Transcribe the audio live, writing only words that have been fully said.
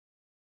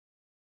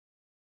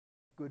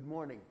Good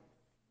morning.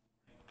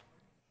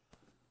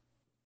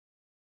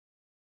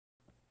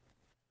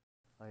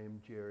 I am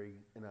Jerry,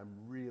 and I'm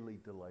really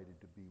delighted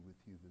to be with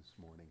you this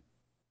morning.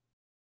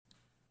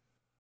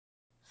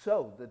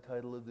 So, the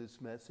title of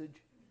this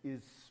message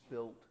is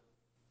Spilt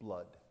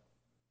Blood.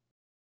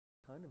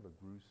 Kind of a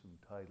gruesome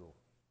title.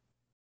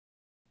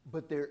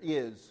 But there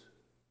is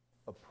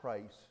a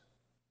price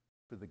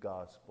for the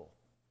gospel.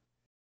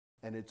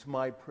 And it's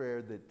my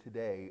prayer that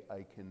today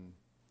I can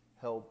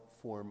help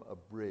form a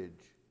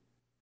bridge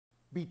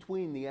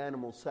between the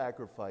animal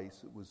sacrifice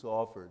that was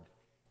offered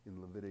in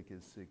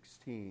Leviticus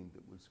 16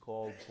 that was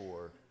called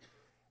for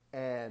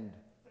and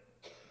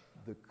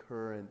the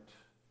current,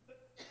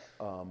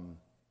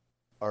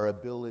 our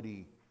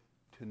ability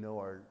to know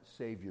our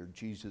Savior,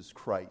 Jesus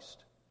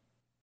Christ.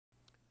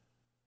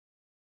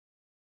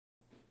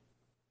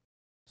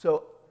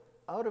 So,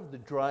 out of the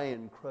dry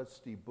and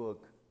crusty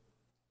book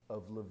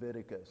of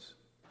Leviticus,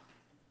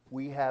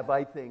 we have,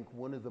 I think,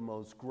 one of the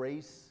most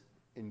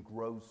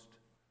grace-engrossed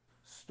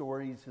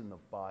stories in the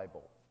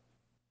Bible.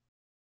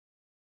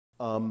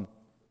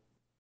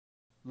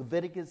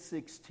 Leviticus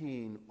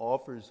 16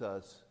 offers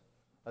us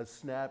a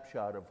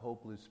snapshot of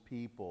hopeless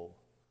people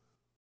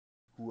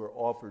who are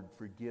offered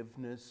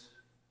forgiveness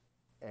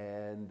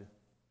and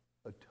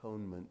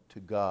atonement to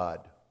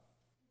God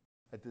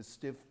at the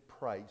stiff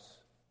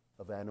price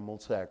of animal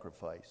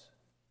sacrifice.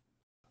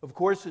 Of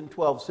course, in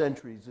 12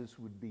 centuries, this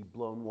would be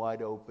blown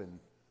wide open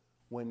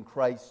when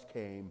Christ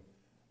came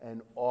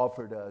and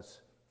offered us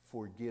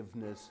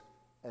forgiveness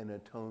and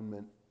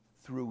atonement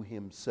through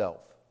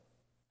himself.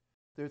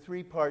 There are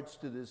three parts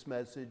to this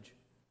message.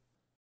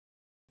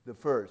 The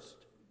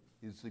first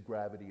is the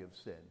gravity of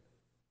sin.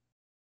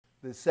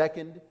 The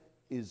second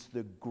is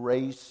the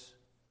grace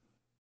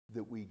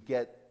that we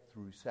get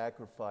through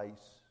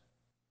sacrifice.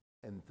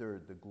 And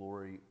third, the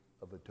glory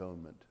of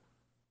atonement.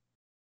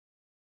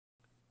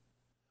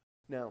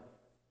 Now,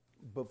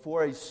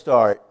 before I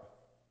start,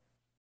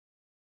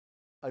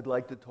 I'd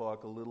like to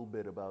talk a little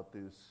bit about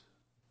this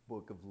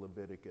book of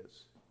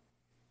Leviticus.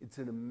 It's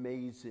an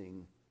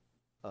amazingly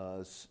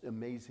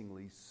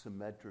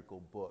symmetrical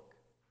book.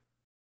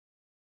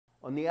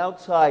 On the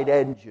outside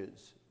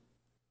edges,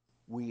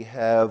 we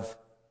have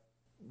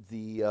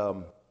the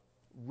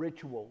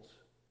rituals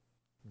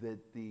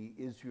that the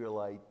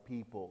Israelite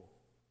people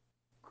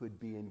could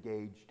be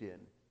engaged in.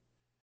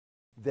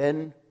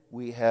 Then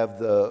we have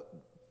the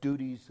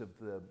duties of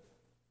the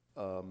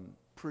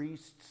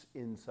priests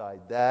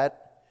inside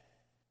that.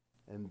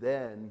 And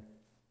then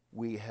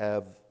we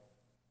have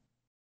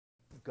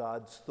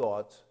God's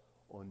thoughts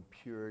on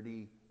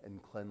purity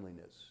and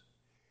cleanliness.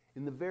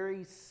 In the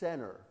very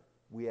center,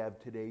 we have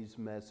today's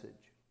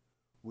message,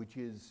 which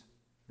is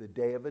the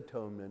Day of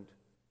Atonement,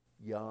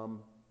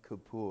 Yom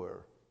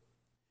Kippur.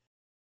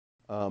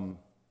 I'm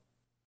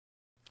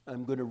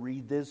going to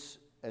read this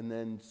and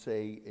then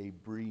say a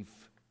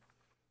brief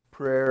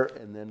prayer,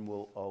 and then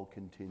we'll all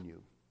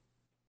continue.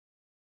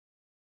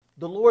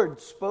 The Lord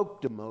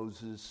spoke to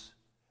Moses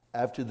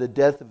after the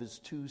death of his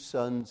two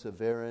sons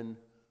of Aaron,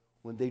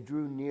 when they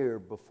drew near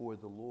before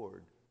the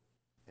Lord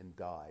and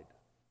died.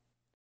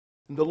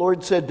 And the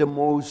Lord said to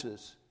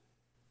Moses,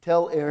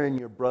 "Tell Aaron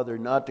your brother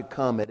not to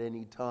come at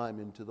any time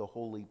into the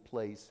holy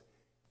place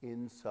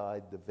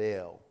inside the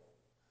veil,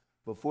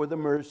 before the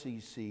mercy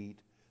seat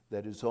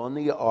that is on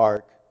the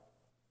ark,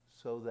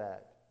 so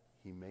that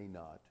he may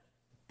not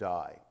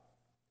die.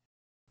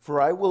 For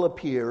I will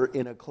appear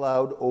in a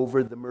cloud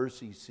over the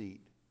mercy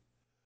seat.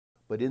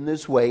 But in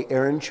this way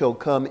Aaron shall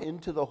come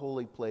into the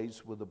holy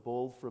place with a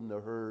bull from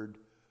the herd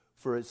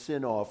for a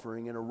sin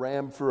offering and a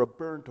ram for a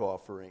burnt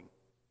offering.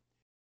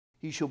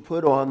 He shall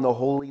put on the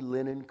holy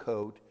linen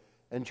coat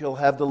and shall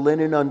have the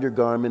linen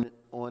undergarment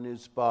on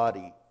his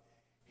body.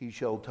 He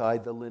shall tie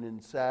the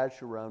linen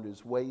sash around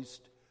his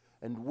waist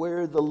and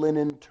wear the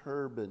linen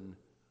turban,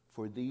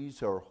 for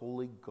these are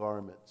holy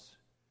garments.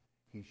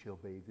 He shall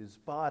bathe his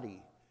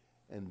body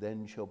and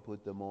then shall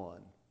put them on.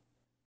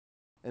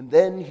 And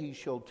then he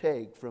shall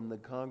take from the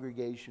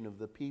congregation of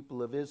the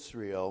people of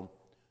Israel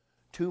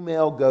 2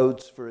 male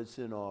goats for a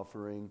sin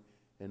offering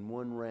and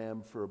 1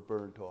 ram for a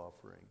burnt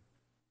offering.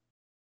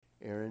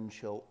 Aaron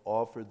shall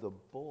offer the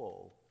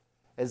bull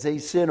as a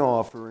sin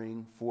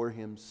offering for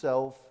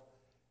himself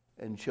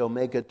and shall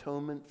make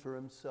atonement for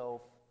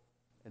himself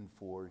and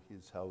for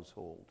his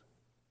household.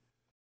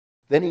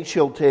 Then he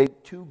shall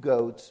take 2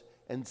 goats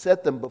and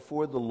set them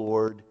before the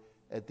Lord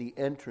at the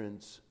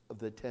entrance of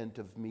the tent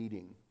of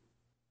meeting.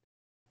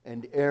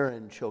 And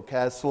Aaron shall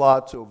cast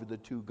lots over the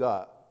 2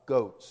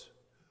 goats,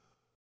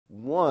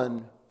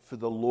 one for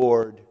the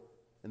Lord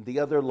and the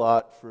other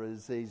lot for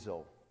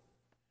Azazel.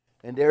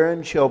 And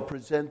Aaron shall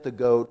present the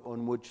goat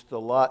on which the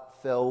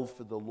lot fell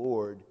for the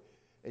Lord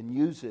and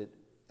use it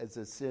as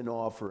a sin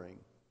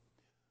offering.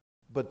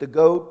 But the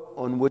goat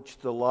on which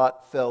the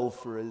lot fell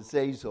for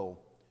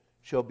Azazel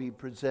shall be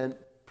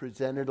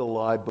presented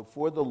alive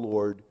before the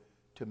Lord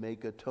to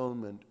make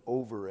atonement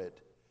over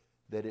it,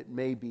 that it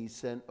may be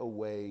sent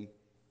away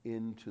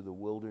into the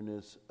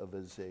wilderness of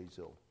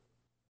Azazel.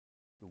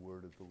 The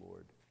word of the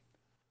Lord.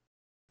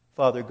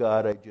 Father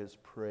God, I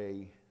just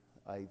pray.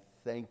 I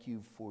thank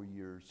you for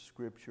your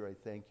scripture. I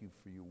thank you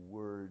for your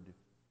word.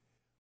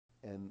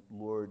 And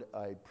Lord,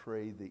 I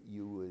pray that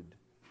you would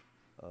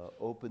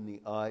open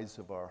the eyes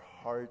of our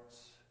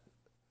hearts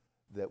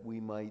that we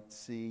might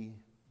see,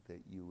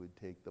 that you would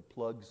take the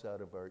plugs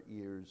out of our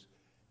ears.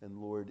 And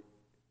Lord,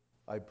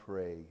 I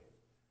pray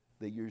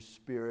that your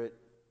Spirit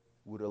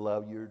would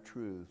allow your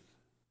truth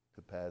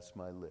to pass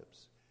my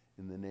lips.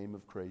 In the name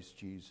of Christ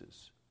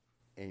Jesus,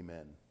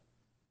 amen.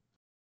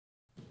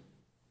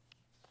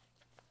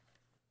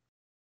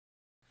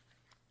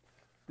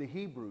 The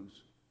Hebrews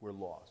were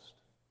lost.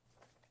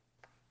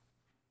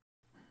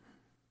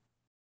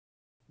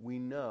 We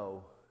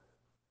know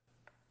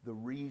the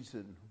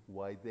reason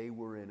why they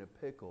were in a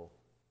pickle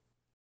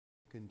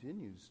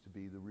continues to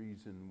be the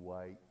reason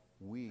why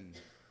we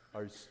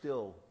are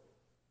still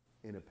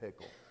in a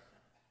pickle,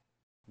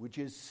 which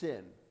is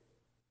sin.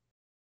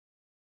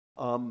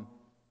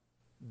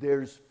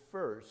 There's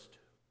first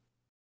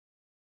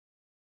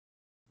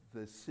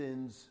the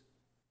sins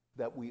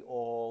that we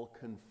all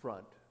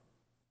confront.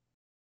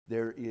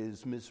 There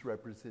is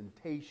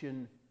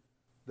misrepresentation,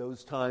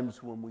 those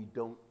times when we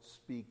don't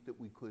speak that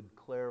we could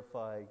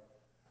clarify,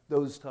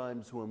 those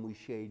times when we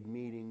shade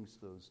meetings,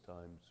 those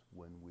times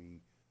when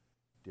we,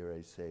 dare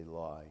I say,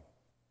 lie.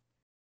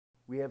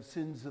 We have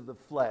sins of the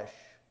flesh.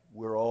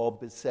 We're all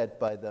beset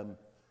by them.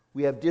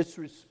 We have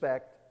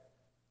disrespect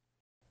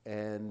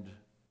and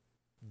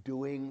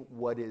doing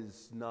what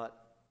is not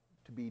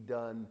to be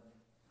done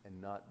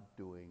and not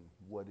doing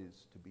what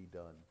is to be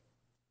done.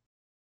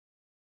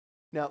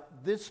 Now,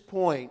 this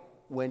point,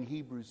 when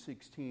Hebrews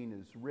 16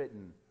 is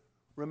written,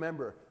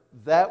 remember,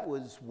 that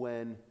was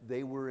when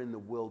they were in the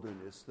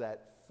wilderness,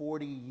 that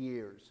 40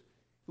 years.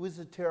 It was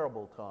a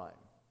terrible time.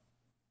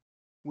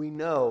 We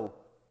know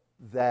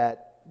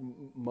that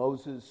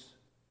Moses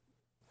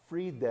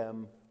freed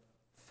them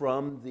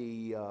from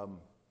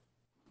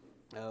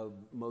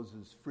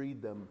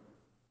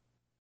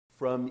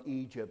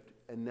Egypt,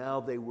 and now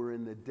they were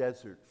in the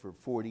desert for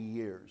 40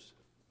 years.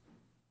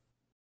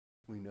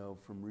 We know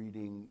from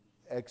reading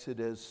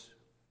Exodus,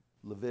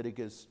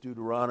 Leviticus,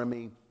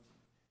 Deuteronomy,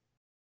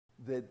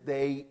 that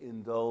they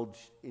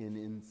indulged in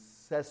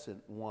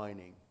incessant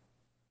whining.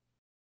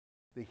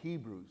 The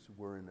Hebrews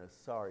were in a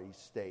sorry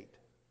state.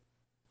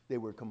 They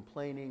were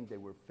complaining, they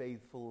were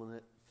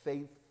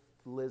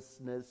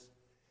faithlessness,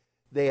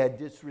 they had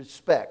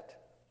disrespect.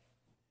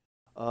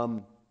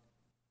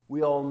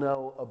 We all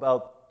know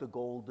about the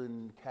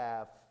golden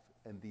calf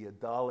and the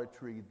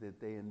idolatry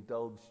that they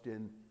indulged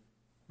in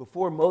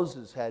before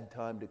Moses had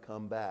time to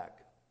come back.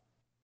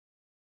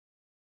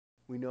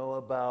 We know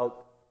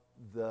about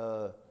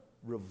the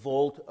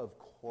revolt of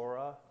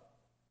Korah.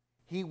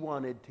 He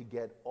wanted to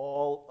get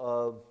all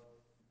of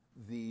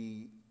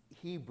the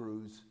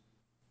Hebrews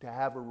to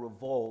have a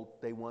revolt.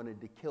 They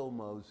wanted to kill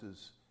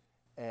Moses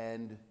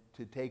and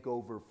to take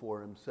over for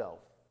himself.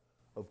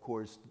 Of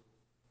course,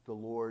 the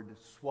Lord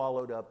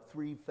swallowed up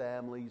 3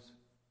 families,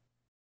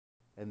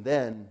 and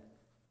then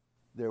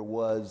there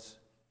was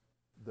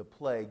the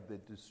plague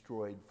that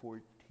destroyed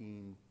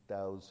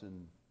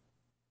 14,000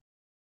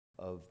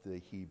 of the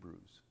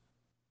Hebrews.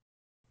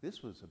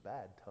 This was a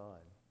bad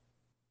time.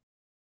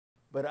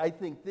 But I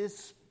think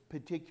this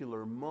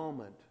particular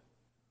moment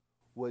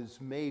was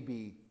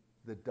maybe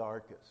the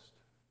darkest.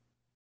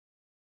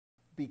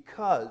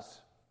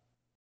 Because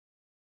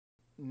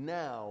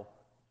now,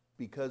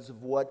 because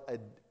of what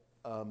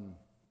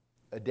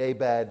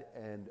Adabad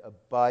and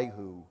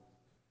Abihu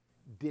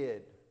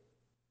did,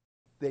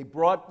 they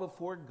brought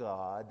before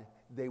God,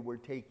 they were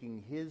taking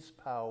his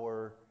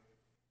power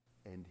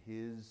and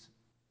his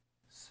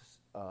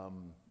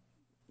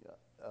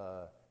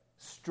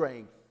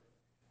strength,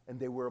 and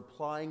they were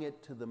applying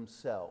it to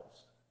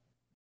themselves.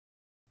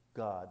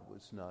 God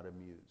was not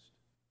amused.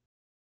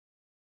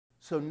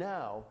 So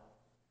now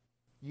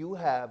you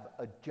have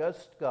a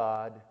just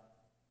God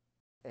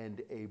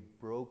and a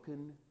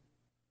broken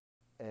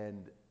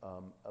and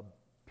a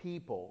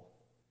people,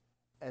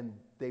 and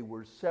they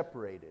were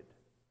separated.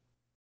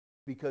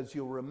 Because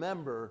you'll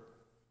remember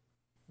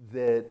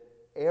that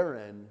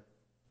Aaron,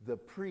 the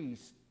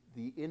priest,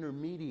 the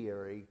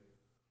intermediary,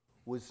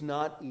 was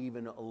not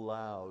even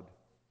allowed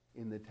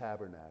in the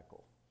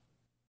tabernacle.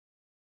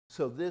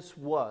 So this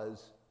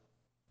was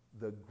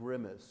the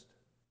grimmest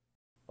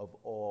of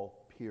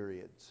all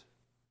periods.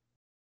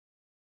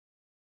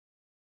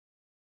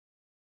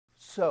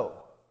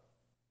 So,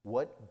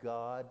 what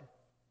God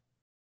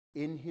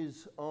in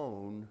his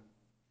own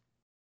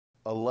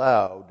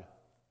allowed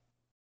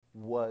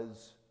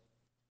was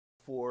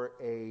for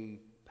a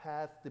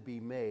path to be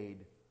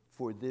made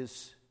for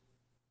this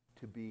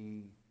to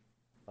be,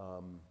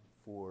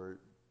 for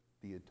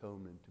the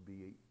atonement to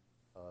be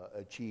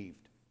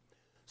achieved.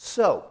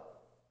 So,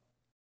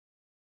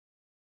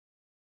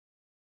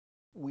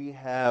 we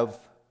have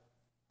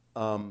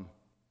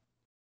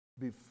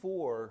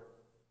before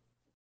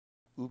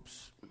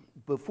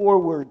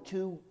we're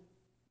too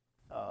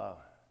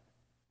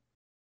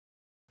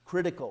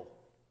critical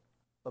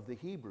of the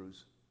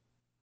Hebrews,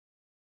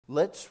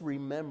 let's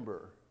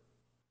remember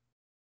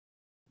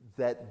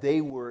that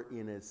they were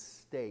in a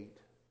state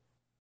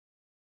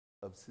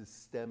of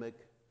systemic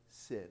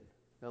sin.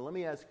 Now let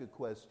me ask a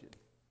question.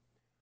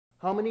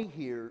 How many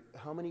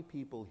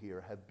people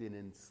here have been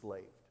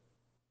enslaved?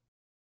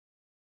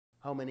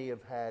 How many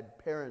have had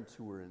parents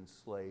who were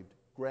enslaved,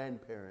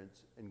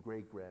 grandparents and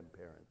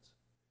great-grandparents?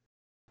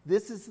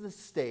 This is the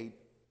state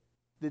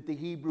that the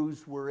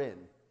Hebrews were in.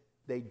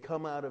 They'd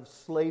come out of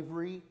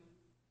slavery.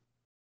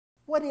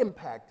 What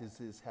impact does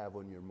this have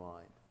on your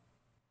mind?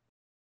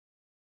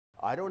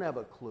 I don't have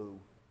a clue,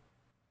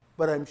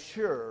 but I'm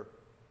sure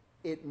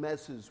it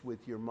messes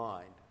with your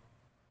mind.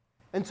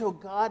 And so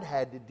God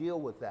had to deal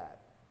with that.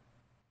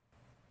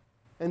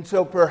 And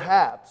so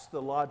perhaps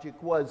the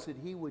logic was that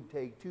he would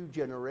take 2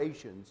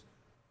 generations,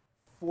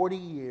 40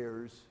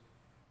 years,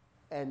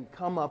 and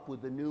come up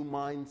with a new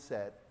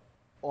mindset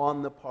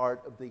on the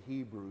part of the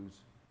Hebrews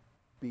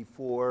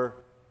before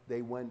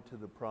they went to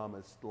the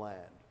promised land.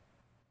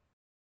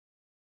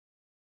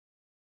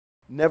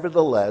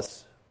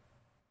 Nevertheless,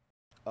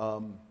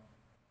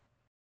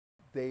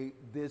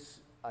 this,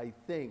 I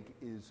think,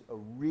 is a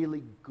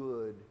really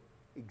good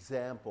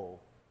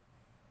example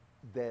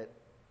that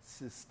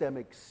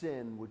systemic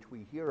sin, which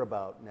we hear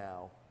about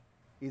now,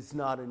 is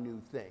not a new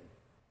thing.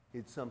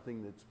 It's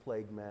something that's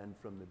plagued man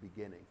from the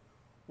beginning.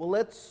 Well,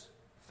 let's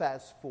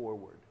fast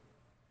forward.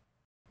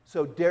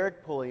 So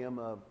Derek Pulliam,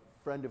 a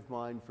friend of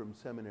mine from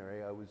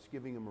seminary, I was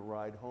giving him a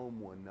ride home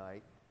one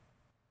night,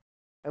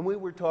 and we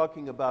were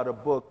talking about a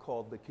book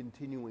called The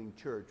Continuing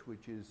Church,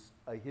 which is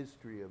a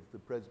history of the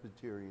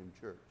Presbyterian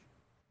Church.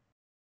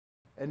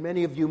 And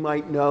many of you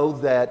might know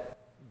that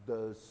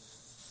the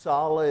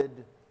solid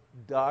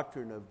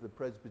doctrine of the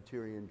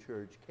Presbyterian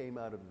Church came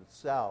out of the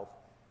South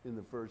in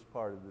the first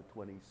part of the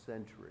 20th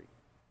century.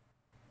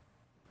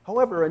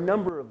 However, a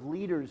number of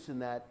leaders in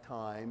that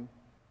time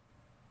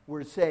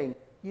were saying,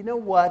 you know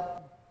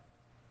what?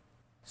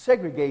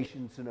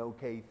 Segregation's an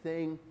okay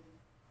thing.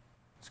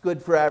 It's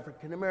good for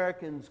African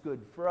Americans,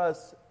 good for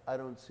us. I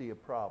don't see a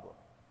problem.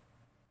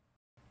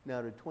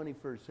 Now, to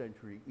 21st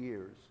century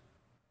ears,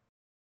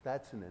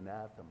 that's an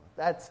anathema.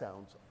 That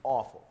sounds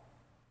awful.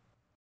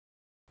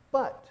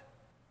 But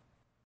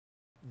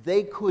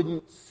they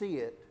couldn't see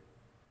it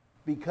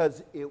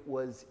because it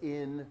was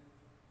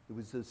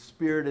the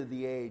spirit of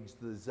the age,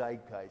 the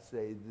zeitgeist.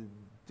 They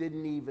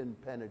didn't even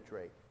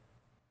penetrate.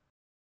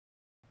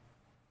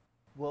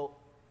 Well,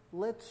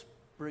 let's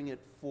bring it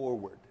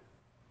forward.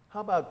 How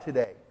about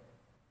today?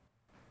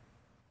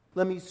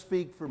 Let me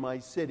speak for my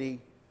city,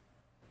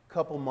 a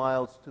couple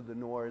miles to the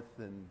north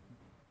and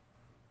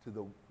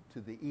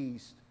to the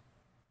east.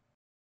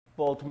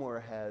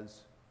 Baltimore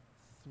has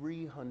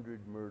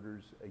 300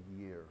 murders a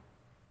year.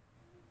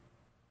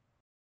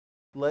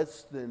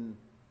 Less than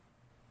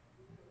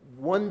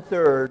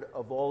 1/3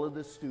 of all of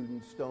the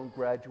students don't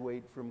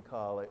graduate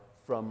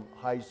from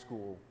high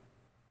school.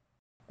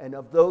 And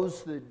of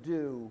those that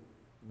do,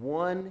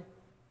 1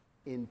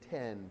 in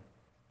 10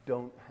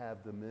 don't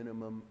have the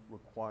minimum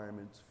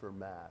requirements for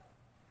math.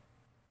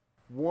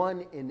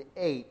 1 in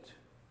 8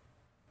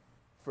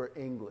 for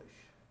English.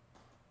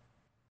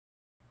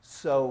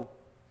 So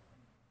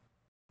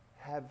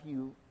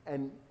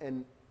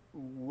and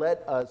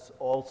let us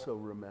also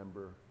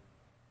remember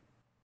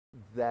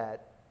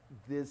that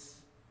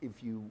this,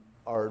 if you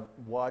are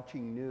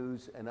watching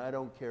news, and I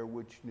don't care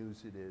which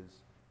news it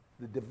is,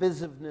 the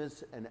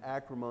divisiveness and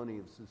acrimony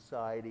of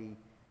society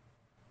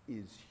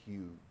is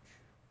huge.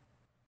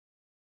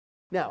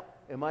 Now,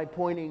 am I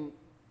pointing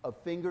a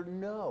finger?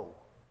 No.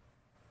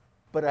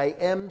 But I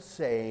am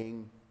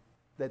saying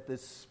that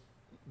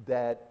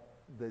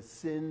the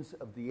sins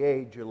of the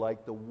age are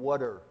like the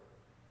water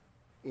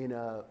in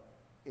a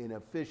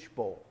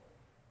fishbowl.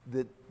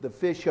 That the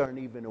fish aren't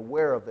even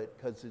aware of it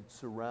because it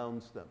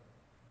surrounds them.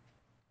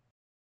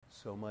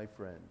 So, my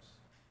friends,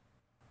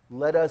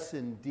 let us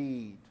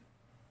indeed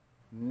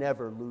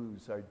never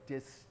lose our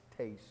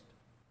distaste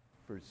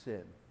for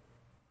sin.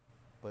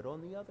 But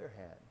on the other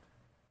hand,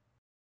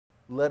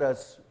 let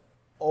us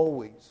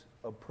always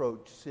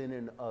approach sin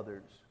in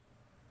others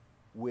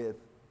with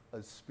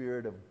a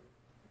spirit of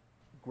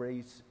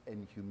grace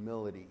and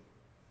humility,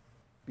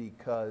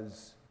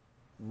 because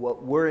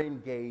what we're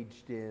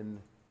engaged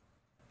in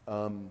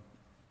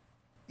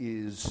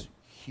is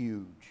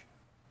huge.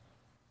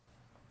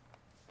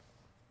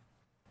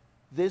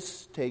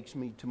 This takes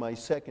me to my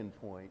second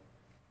point,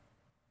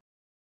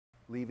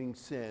 leaving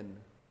sin,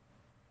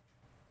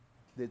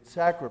 that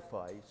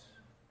sacrifice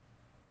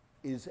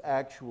is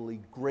actually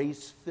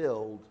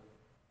grace-filled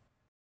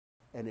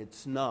and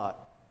it's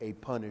not a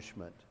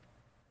punishment.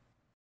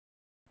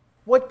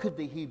 What could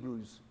the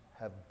Hebrews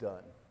have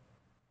done?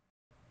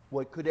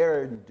 What could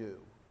Aaron do?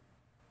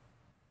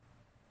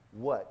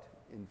 What,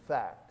 in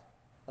fact,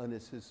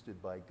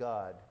 unassisted by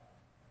God,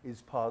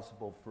 is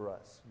possible for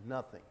us?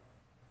 Nothing.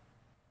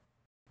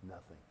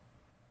 Nothing.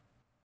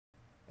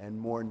 And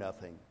more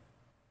nothing.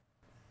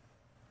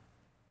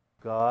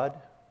 God,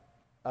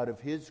 out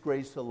of His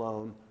grace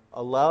alone,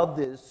 allowed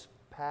this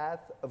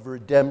path of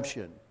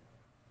redemption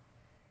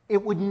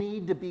It would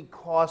need to be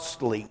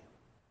costly.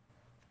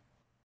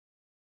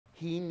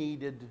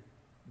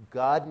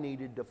 God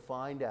needed to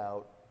find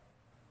out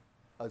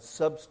a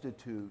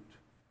substitute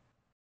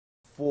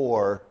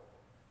for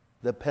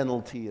the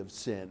penalty of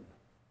sin.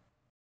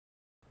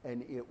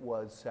 And it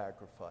was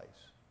sacrifice.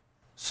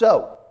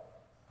 So,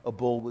 a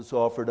bull was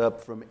offered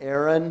up from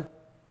Aaron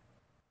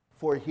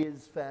for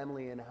his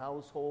family and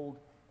household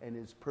and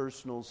his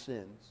personal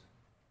sins.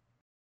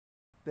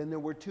 Then there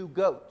were 2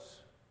 goats.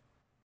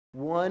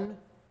 One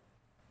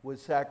was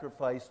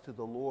sacrificed to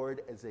the Lord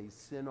as a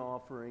sin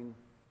offering,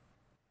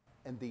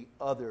 and the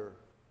other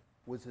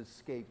was a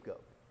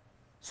scapegoat.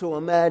 So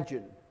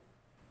imagine,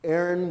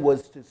 Aaron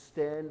was to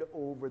stand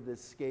over the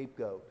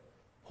scapegoat,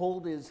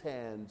 hold his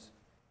hands,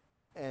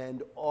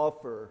 and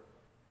offer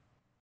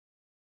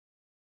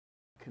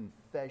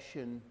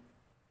confession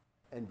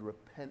and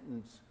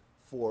repentance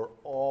for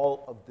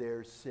all of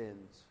their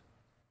sins.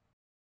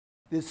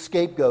 This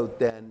scapegoat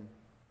then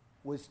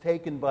was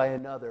taken by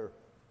another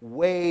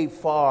way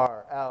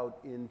far out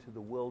into the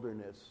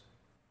wilderness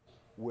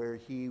where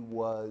he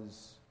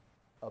was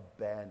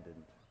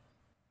abandoned.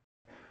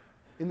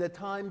 In the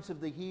times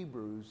of the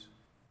Hebrews,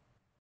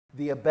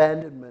 the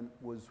abandonment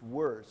was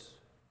worse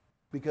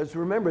because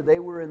remember, they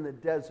were in the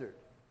desert.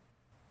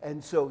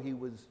 And so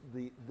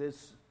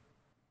this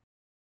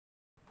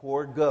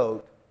poor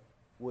goat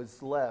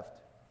was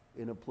left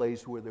in a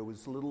place where there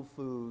was little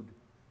food,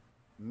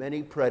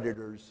 many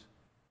predators,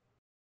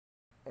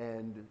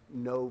 and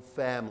no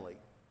family.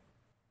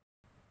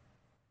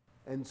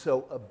 And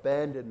so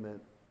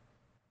abandonment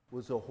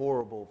was a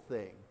horrible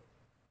thing.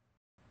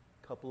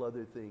 A couple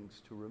other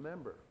things to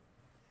remember.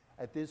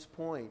 At this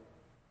point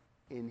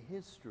in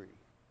history,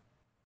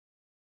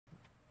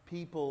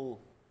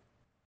 people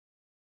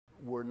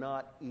were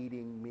not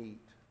eating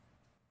meat.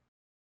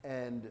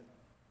 And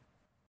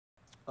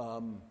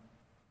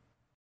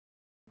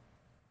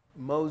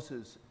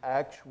Moses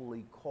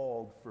actually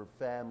called for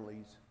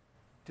families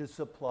to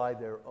supply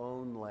their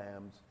own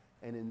lambs,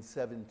 and in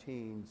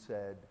 17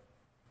 said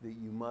that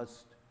you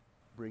must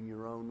bring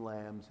your own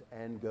lambs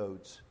and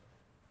goats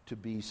to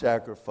be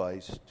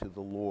sacrificed to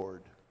the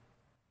Lord.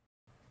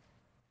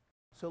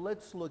 So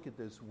let's look at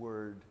this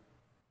word,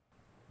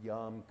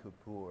 Yom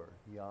Kippur.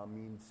 Yom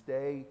means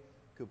day,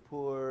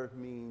 Kippur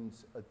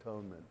means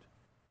atonement.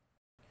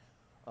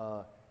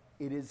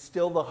 It is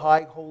still the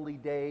high holy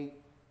day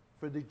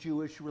for the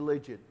Jewish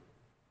religion.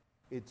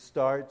 It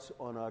starts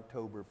on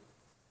October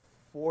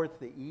 4th,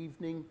 the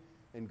evening,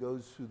 and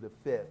goes through the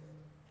 5th,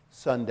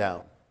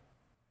 sundown.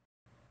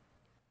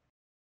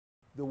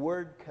 The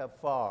word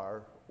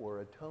kafar,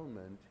 or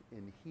atonement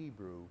in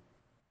Hebrew,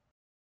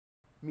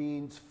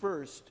 means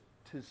first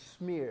to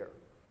smear.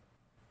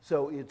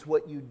 So it's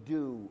what you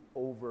do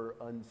over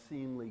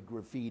unseemly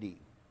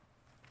graffiti.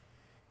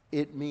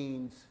 It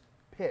means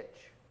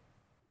pitch,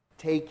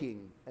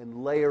 taking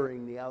and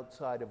layering the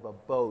outside of a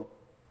boat,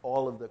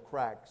 all of the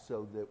cracks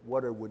so that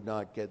water would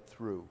not get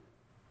through.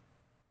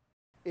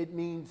 It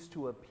means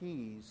to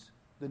appease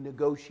the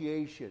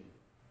negotiation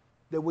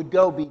that would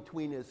go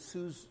between a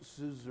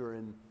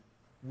suzerain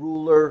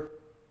ruler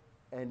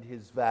and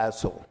his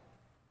vassal.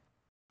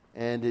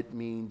 And it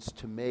means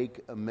to make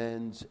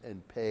amends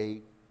and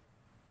pay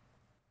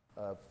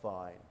a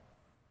fine.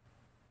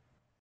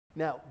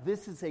 Now,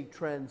 this is a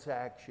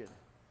transaction.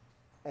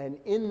 And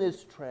in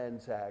this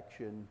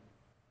transaction,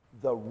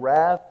 the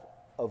wrath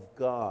of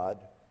God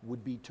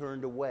would be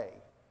turned away.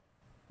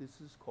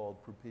 This is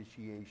called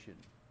propitiation.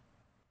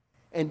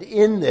 And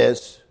in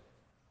this,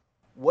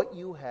 what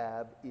you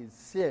have is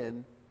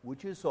sin,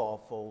 which is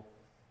awful,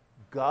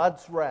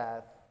 God's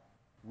wrath,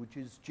 which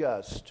is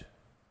just,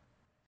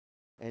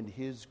 and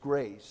His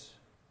grace,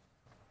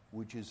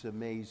 which is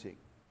amazing.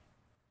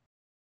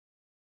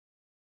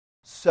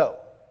 So,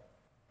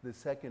 the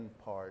second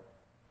part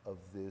of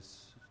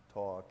this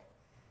talk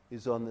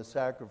is on the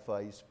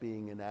sacrifice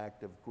being an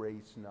act of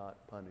grace, not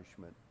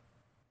punishment.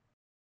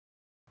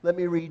 Let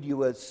me read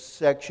you a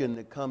section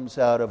that comes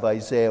out of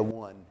Isaiah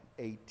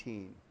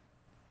 1:18.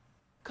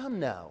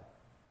 Come now,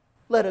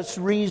 let us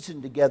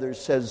reason together,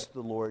 says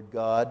the Lord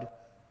God.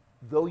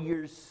 Though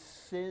your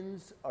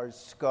sins are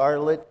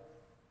scarlet,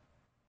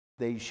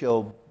 they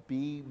shall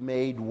be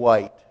made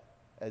white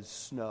as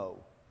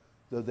snow.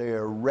 Though they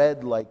are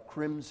red like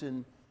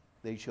crimson,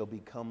 they shall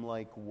become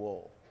like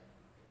wool.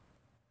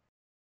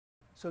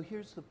 So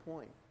here's the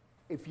point.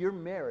 If you're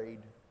married,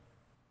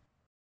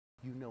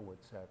 you know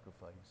what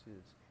sacrifice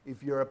is.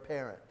 If you're a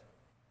parent,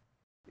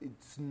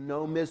 it's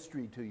no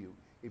mystery to you.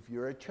 If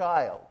you're a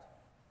child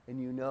and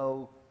you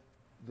know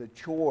the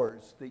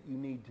chores that you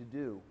need to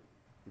do,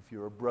 if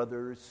you're a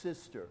brother or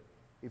sister,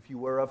 if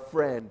you are a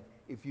friend,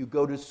 if you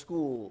go to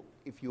school,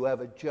 if you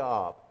have a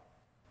job,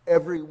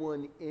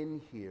 everyone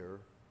in here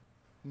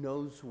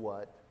knows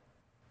what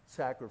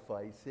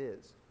sacrifice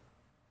is.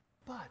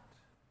 But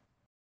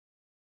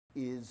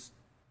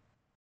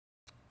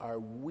are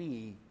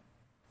we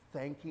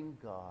thanking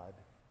God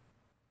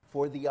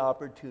for the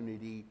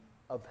opportunity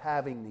of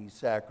having these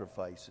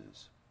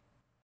sacrifices?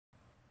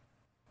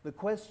 The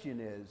question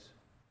is,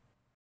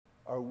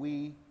 Are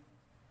we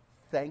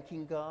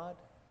thanking God?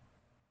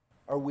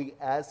 Are we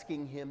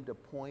asking Him to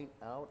point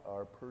out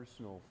our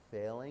personal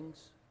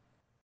failings?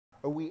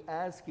 Are we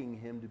asking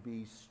Him to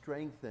be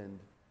strengthened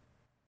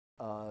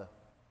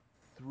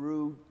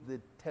through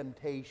the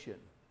temptation?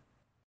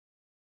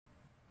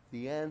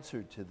 The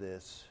answer to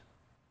this,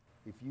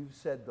 if you've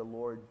said the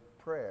Lord's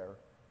Prayer,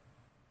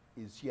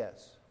 is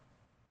yes.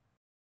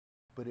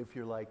 But if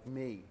you're like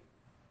me,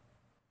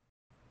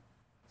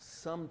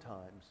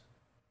 sometimes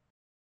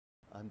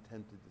I'm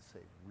tempted to say,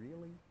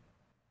 really?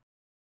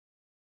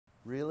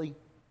 Really?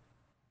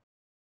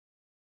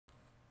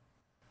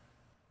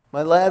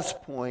 My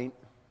last point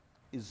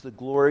is the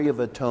glory of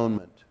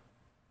atonement.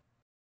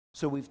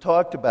 So we've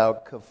talked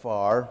about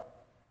kafar.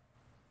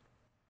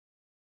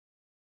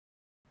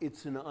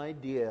 It's an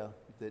idea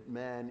that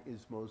man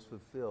is most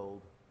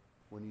fulfilled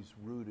when he's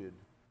rooted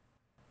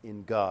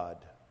in God.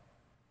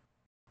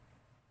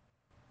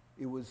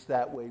 It was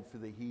that way for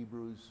the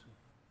Hebrews,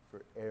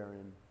 for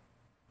Aaron,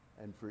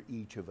 and for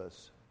each of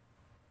us.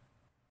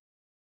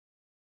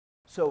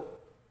 So,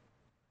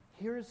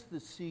 here's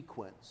the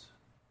sequence.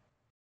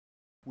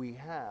 We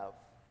have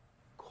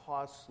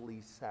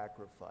costly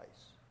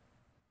sacrifice.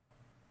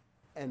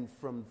 And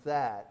from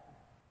that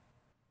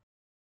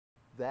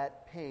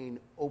pain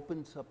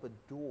opens up a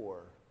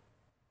door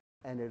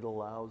and it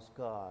allows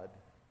God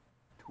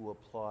to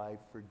apply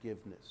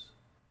forgiveness.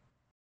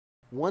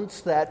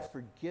 Once that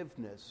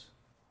forgiveness,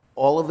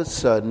 all of a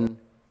sudden,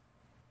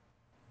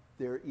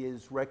 there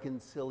is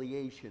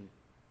reconciliation.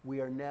 We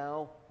are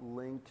now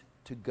linked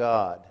to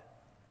God.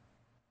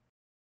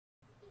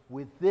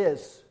 With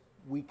this,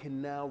 we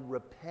can now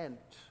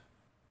repent.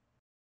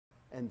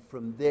 And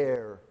from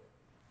there,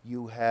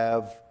 you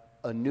have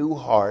a new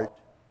heart.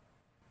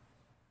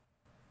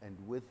 And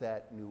with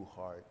that new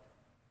heart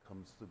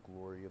comes the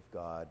glory of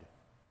God.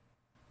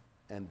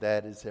 And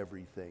that is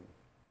everything.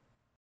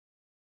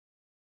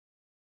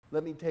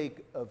 Let me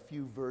take a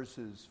few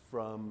verses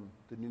from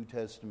the New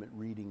Testament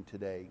reading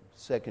today,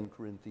 2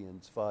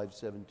 Corinthians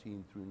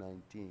 5:17 through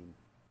 19.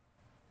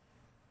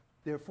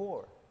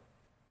 Therefore,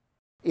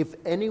 if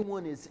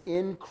anyone is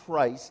in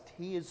Christ,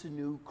 he is a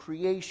new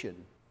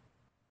creation.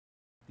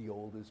 The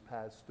old has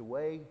passed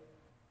away,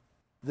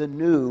 the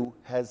new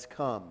has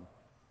come.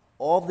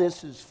 All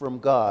this is from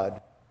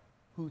God,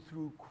 who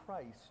through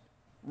Christ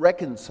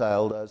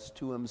reconciled us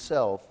to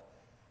himself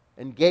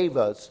and gave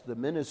us the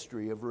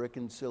ministry of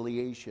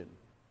reconciliation.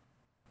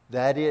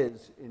 That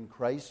is, in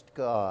Christ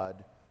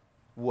God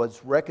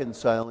was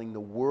reconciling the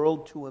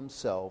world to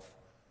himself,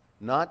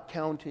 not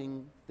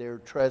counting their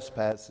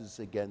trespasses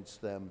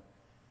against them,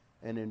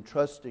 and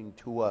entrusting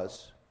to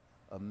us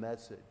a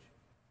message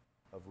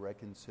of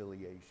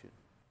reconciliation.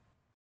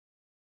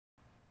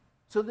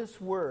 So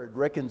this word,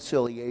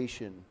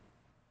 reconciliation,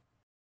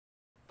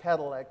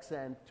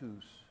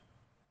 katallaxanthus,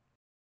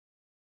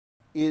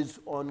 is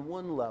on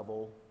one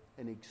level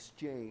an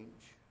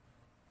exchange.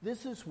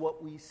 This is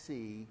what we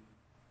see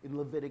in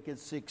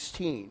Leviticus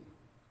 16.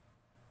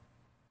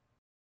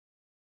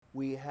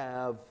 We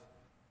have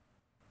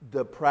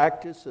the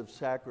practice of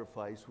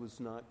sacrifice was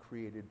not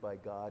created by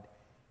God.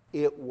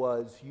 It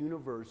was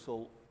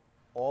universal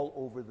all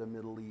over the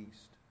Middle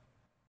East.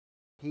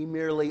 He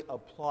merely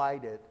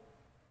applied it,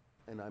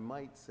 and I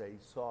might say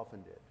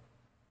softened it.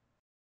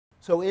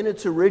 So in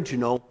its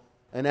original,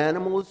 an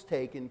animal is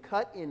taken,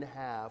 cut in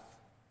half,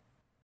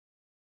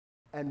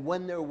 and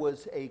when there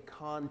was a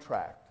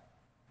contract,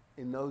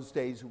 in those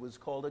days it was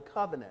called a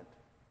covenant,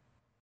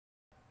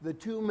 the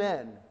two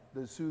men,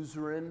 the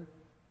suzerain,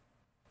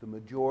 the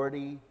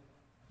majority,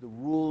 the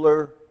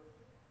ruler,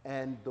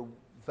 and the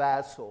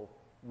vassal,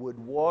 would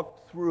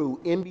walk through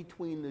in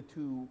between the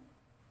two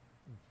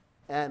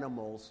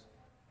animals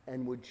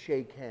and would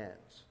shake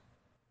hands.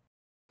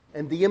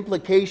 And the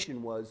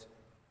implication was,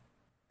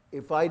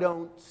 if I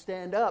don't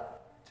stand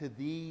up to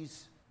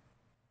these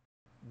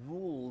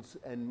rules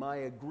and my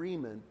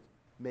agreement,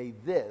 may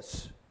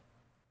this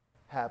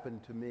happen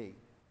to me.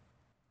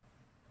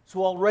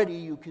 So already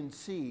you can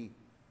see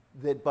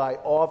that by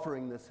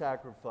offering the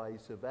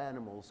sacrifice of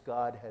animals,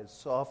 God has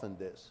softened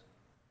this.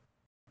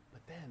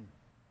 But then,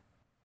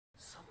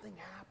 something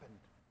happened.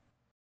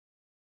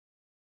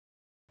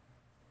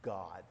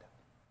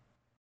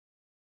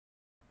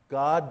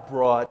 God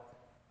brought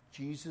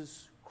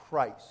Jesus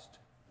Christ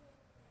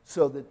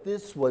so that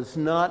this was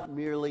not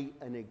merely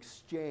an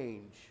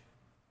exchange,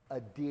 a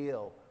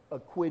deal, a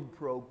quid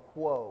pro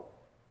quo.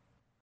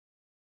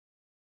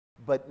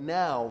 But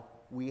now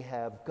we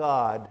have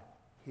God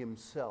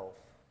himself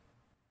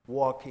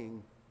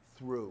walking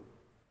through.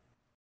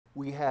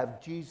 We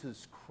have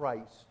Jesus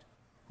Christ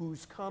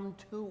who's come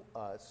to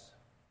us,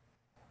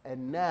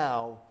 and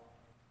now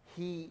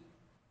it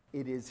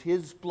is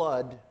his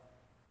blood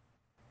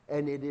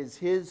and it is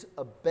his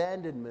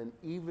abandonment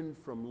even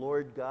from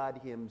Lord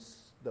God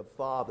the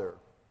Father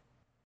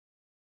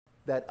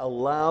that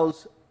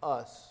allows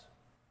us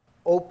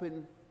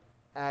open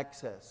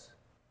access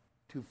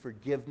to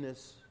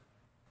forgiveness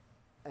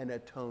and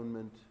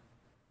atonement.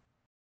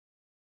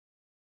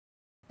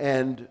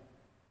 And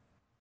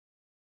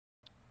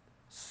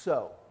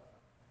So,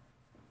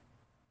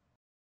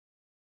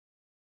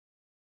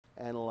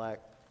 Analak,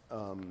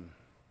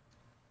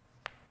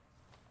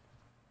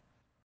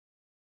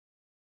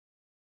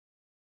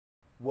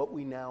 what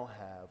we now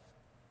have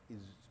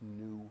is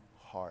new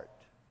heart.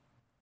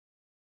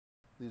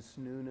 This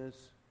newness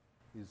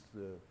is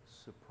the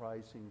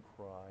surprising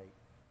cry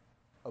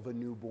of a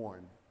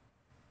newborn.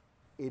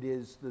 It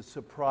is the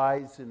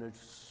surprise in a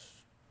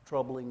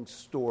troubling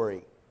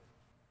story.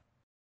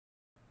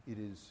 It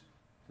is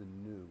the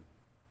new.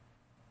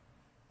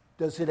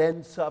 Does it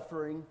end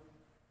suffering?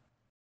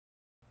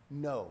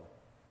 No.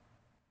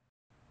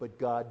 But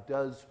God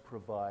does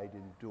provide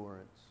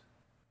endurance.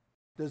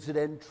 Does it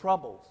end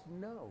troubles?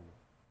 No.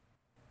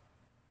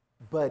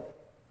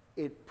 But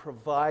it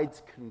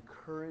provides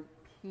concurrent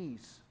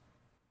peace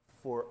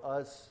for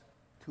us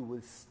to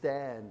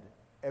withstand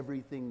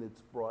everything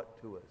that's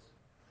brought to us.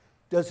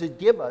 Does it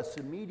give us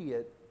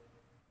immediate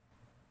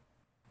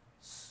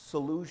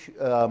solution,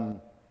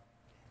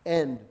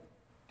 end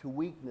to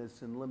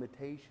weakness and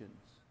limitations?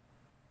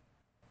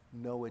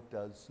 No, it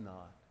does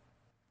not.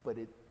 But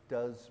it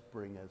does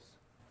bring us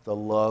the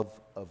love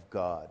of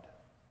God.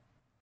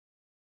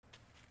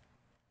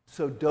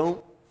 So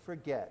don't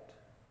forget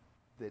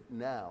that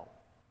now,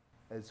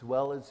 as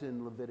well as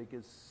in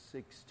Leviticus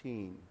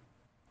 16,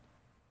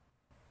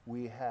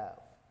 we have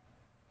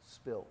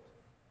spilt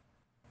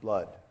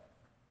blood.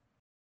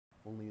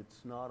 Only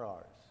it's not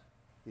ours.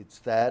 It's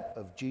that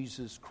of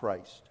Jesus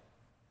Christ,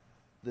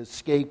 the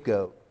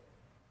scapegoat,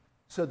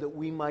 so that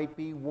we might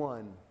be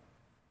one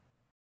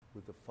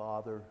with the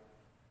Father,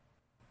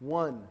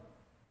 one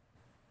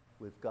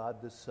with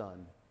God the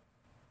Son,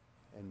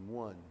 and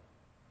one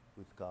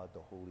with God the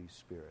Holy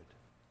Spirit.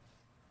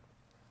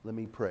 Let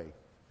me pray.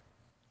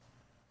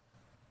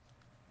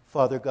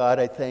 Father God,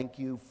 I thank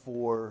you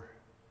for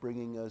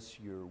bringing us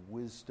your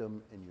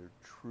wisdom and your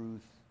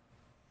truth.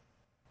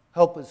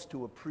 Help us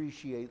to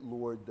appreciate,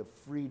 Lord, the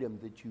freedom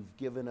that you've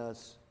given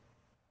us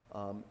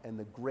and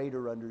the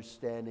greater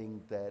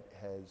understanding that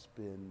has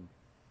been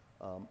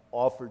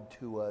offered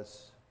to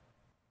us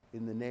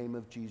in the name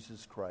of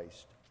Jesus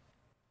Christ.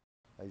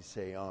 I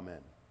say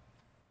amen.